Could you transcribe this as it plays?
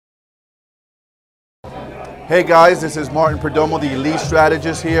Hey guys, this is Martin Perdomo, the Elite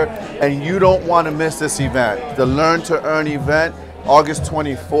Strategist here, and you don't want to miss this event. The Learn to Earn event, August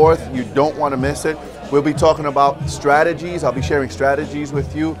 24th. You don't want to miss it. We'll be talking about strategies. I'll be sharing strategies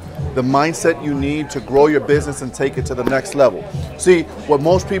with you, the mindset you need to grow your business and take it to the next level. See, what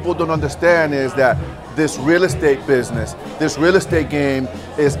most people don't understand is that this real estate business, this real estate game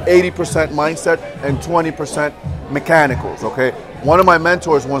is 80% mindset and 20% mechanicals, okay? One of my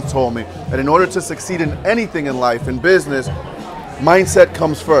mentors once told me that in order to succeed in anything in life, in business, mindset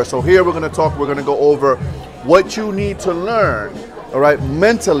comes first. So here we're gonna go over what you need to learn, all right,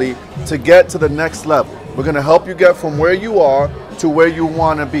 mentally to get to the next level. We're gonna help you get from where you are to where you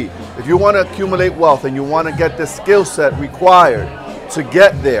wanna be. If you wanna accumulate wealth and you wanna get the skill set required to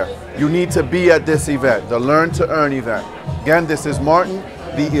get there, you need to be at this event, the Learn to Earn event. Again, this is Martin,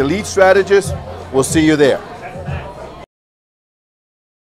 the Elite Strategist. We'll see you there.